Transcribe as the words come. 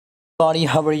Buddy,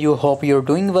 how are you? Hope you're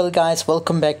doing well, guys.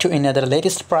 Welcome back to another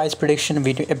latest price prediction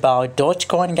video about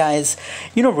Dogecoin, guys.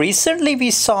 Recently we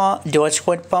saw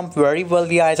Dogecoin pump very well,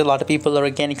 guys. A lot of people are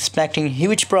again expecting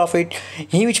huge profit,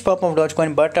 huge pump of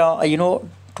Dogecoin, but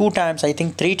two times, I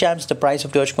think three times the price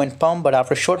of Dogecoin pump, but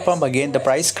after short pump again the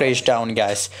price crashed down,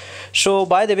 guys. So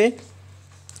by the way,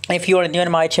 if you are new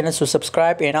on my channel, so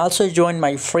subscribe and also join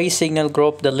my free signal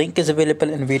group. The link is available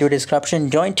in video description.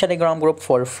 Join Telegram group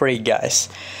for free, guys.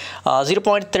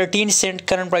 0.13 cent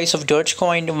current price of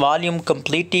Dogecoin. Volume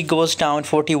completely goes down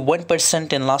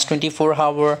 41% in last 24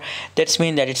 hours. That's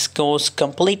mean that it goes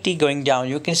completely going down.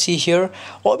 You can see here,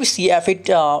 obviously if it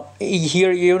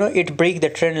here it break the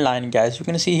trend line, guys. You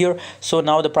can see here. So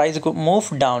now the price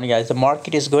move down, guys. The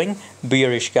market is going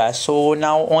bearish, guys. So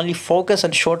now only focus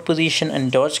on short position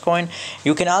and Dogecoin.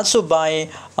 You can also buy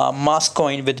musk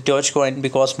coin with Dogecoin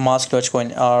because musk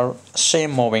Dogecoin are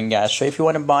same moving, guys. So if you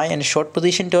want to buy in a short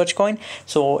position Dogecoin,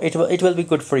 so it will be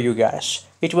good for you, guys.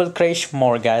 It will crash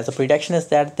more, guys. The prediction is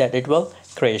that it will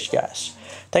crash, guys.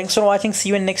 Thanks for watching. See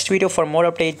you in next video. For more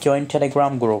update, join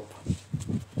Telegram group.